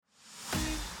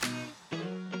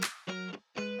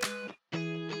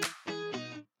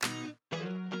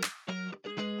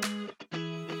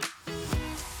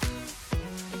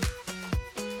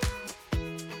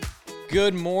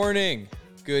Good morning,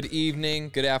 good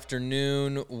evening, good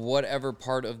afternoon, whatever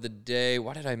part of the day.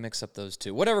 Why did I mix up those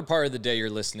two? Whatever part of the day you're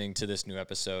listening to this new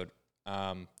episode,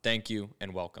 thank you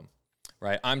and welcome.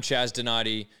 Right, I'm Chaz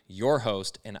Donati, your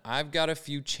host, and I've got a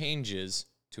few changes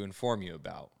to inform you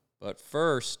about. But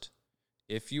first,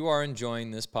 if you are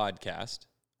enjoying this podcast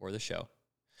or the show,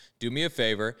 do me a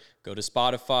favor, go to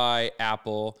Spotify,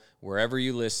 Apple, wherever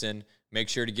you listen. Make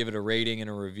sure to give it a rating and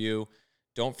a review.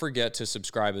 Don't forget to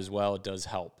subscribe as well. It does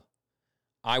help.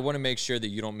 I want to make sure that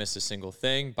you don't miss a single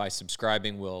thing. By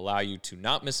subscribing will allow you to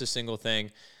not miss a single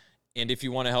thing. And if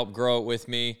you want to help grow it with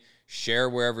me, share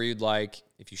wherever you'd like.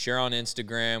 If you share on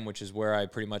Instagram, which is where I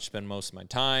pretty much spend most of my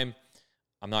time,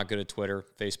 I'm not good at Twitter,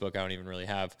 Facebook, I don't even really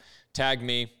have. Tag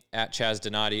me at Chaz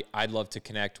Donati. I'd love to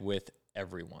connect with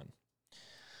everyone.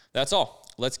 That's all.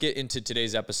 Let's get into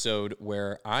today's episode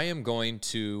where I am going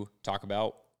to talk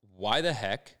about why the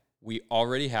heck we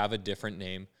already have a different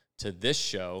name to this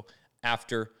show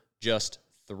after just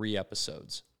 3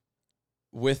 episodes.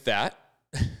 With that,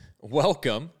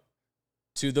 welcome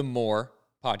to the More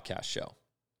Podcast Show.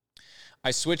 I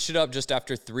switched it up just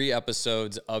after 3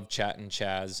 episodes of Chat and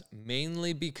Chaz,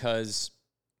 mainly because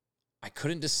I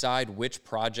couldn't decide which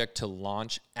project to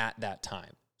launch at that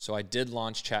time. So I did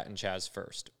launch Chat and Chaz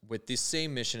first with the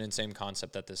same mission and same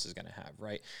concept that this is going to have,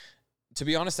 right? To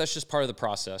be honest, that's just part of the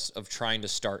process of trying to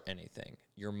start anything.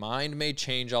 Your mind may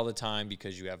change all the time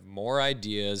because you have more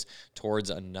ideas towards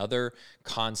another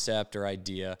concept or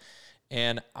idea.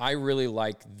 And I really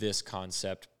like this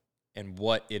concept and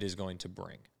what it is going to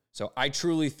bring. So I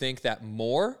truly think that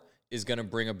more is going to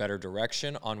bring a better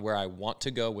direction on where I want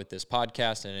to go with this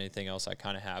podcast and anything else I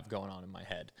kind of have going on in my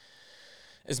head.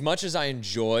 As much as I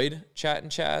enjoyed Chat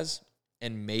and Chaz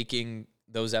and making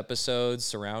those episodes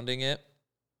surrounding it,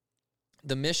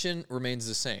 the mission remains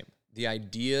the same. The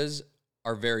ideas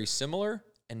are very similar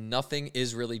and nothing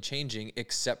is really changing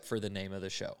except for the name of the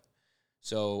show.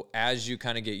 So as you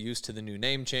kind of get used to the new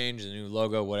name change, the new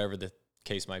logo, whatever the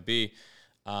case might be,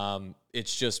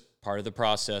 it's just part of the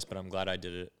process, but I'm glad I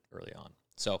did it early on.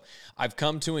 So I've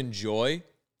come to enjoy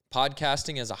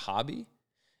podcasting as a hobby,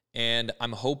 and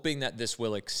I'm hoping that this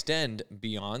will extend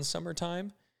beyond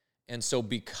summertime. And so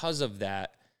because of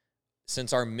that,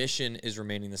 since our mission is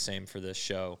remaining the same for this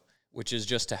show, which is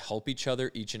just to help each other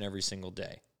each and every single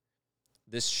day,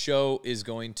 this show is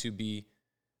going to be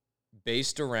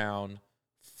based around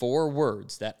 4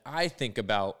 words that I think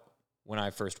about when I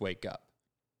first wake up.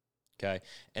 Okay.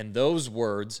 And those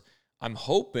words I'm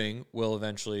hoping will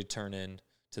eventually turn into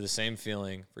the same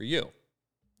feeling for you.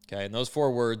 Okay. And those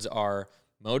 4 words are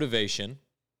motivation,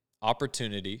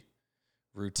 opportunity,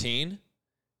 routine,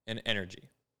 and energy.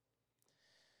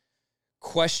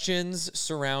 Questions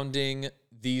surrounding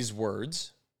these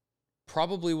words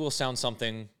probably will sound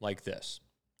something like this,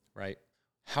 right?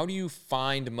 How do you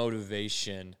find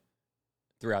motivation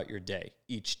throughout your day,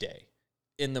 each day,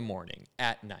 in the morning,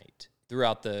 at night,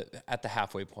 at the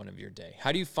halfway point of your day?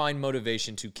 How do you find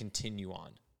motivation to continue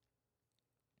on?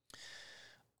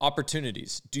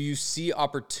 Opportunities. Do you see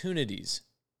opportunities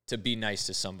to be nice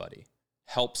to somebody,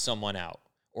 help someone out,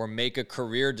 or make a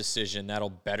career decision that'll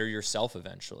better yourself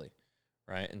eventually,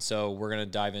 right? And so we're going to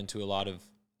dive into a lot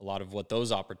of what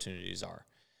those opportunities are.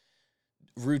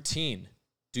 Routine.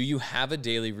 Do you have a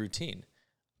daily routine?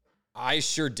 I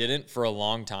sure didn't for a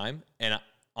long time, and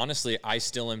honestly, I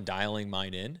still am dialing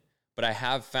mine in, but I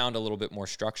have found a little bit more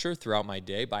structure throughout my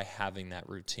day by having that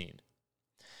routine.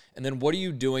 And then what are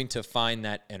you doing to find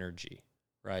that energy,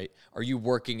 right? Are you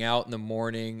working out in the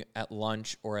morning, at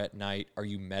lunch, or at night? Are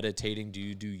you meditating? Do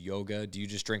you do yoga? Do you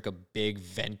just drink a big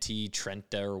venti,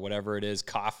 Trenta, or whatever it is,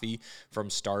 coffee from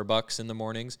Starbucks in the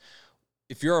mornings?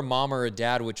 If you're a mom or a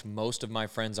dad, which most of my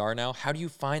friends are now, how do you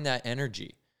find that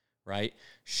energy, right?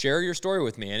 Share your story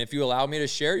with me. And if you allow me to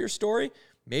share your story,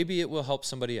 maybe it will help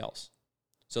somebody else.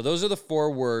 So those are the 4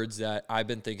 words that I've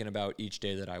been thinking about each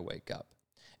day that I wake up.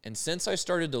 And since I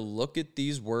started to look at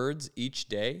these words each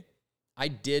day, I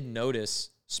did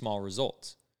notice small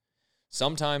results.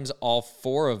 Sometimes all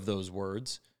 4 of those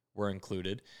words were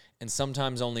included, and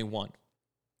sometimes only 1.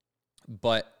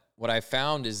 But what I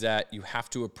found is that you have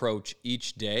to approach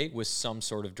each day with some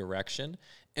sort of direction,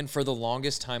 and for the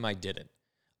longest time I didn't.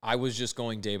 I was just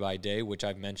going day by day, which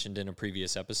I've mentioned in a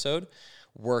previous episode,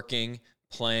 working,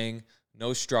 playing,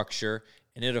 no structure,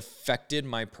 and it affected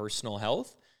my personal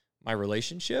health, my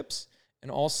relationships,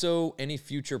 and also any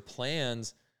future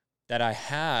plans that I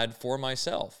had for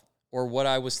myself or what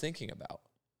I was thinking about.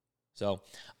 So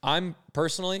I'm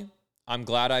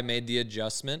glad I made the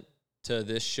adjustment to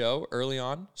this show early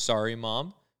on. Sorry,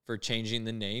 Mom, for changing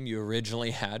the name you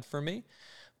originally had for me.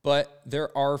 But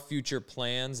there are future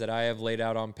plans that I have laid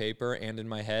out on paper and in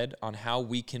my head on how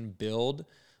we can build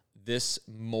this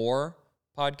more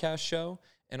podcast show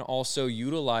and also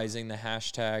utilizing the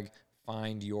hashtag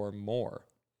Find Your More.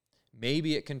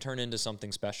 Maybe it can turn into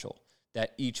something special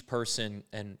that each person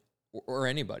or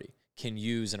anybody can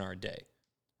use in our day,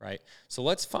 right? So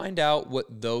let's find out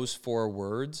what those 4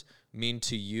 words mean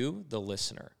to you, the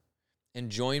listener, and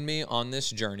join me on this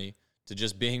journey to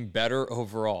just being better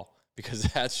overall, because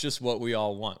that's just what we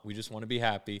all want. We just want to be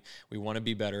happy, we want to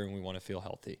be better, and we want to feel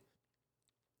healthy.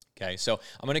 Okay, so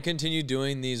I'm going to continue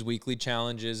doing these weekly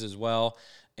challenges as well.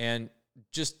 And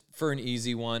just for an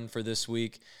easy one for this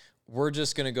week, we're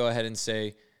just going to go ahead and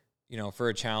say, for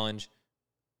a challenge,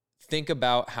 think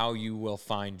about how you will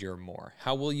find your more.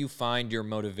 How will you find your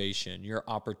motivation, your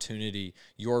opportunity,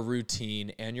 your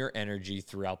routine, and your energy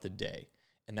throughout the day?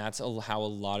 And that's how a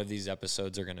lot of these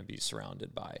episodes are going to be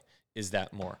surrounded by, is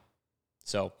that more.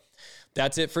 So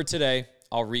that's it for today.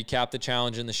 I'll recap the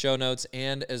challenge in the show notes.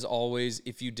 And as always,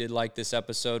 if you did like this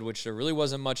episode, which there really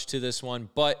wasn't much to this one,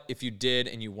 but if you did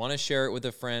and you want to share it with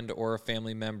a friend or a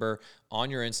family member on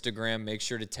your Instagram, make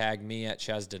sure to tag me at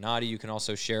Chaz Donati. You can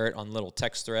also share it on little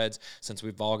text threads since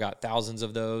we've all got thousands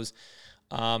of those.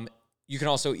 You can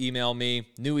also email me,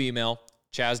 new email,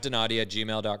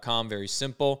 chazdonati@gmail.com. Very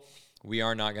simple. We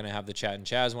are not going to have the Chat and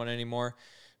Chaz one anymore.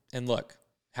 And look,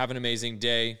 have an amazing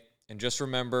day. And just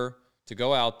remember to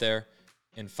go out there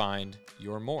and find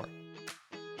your more.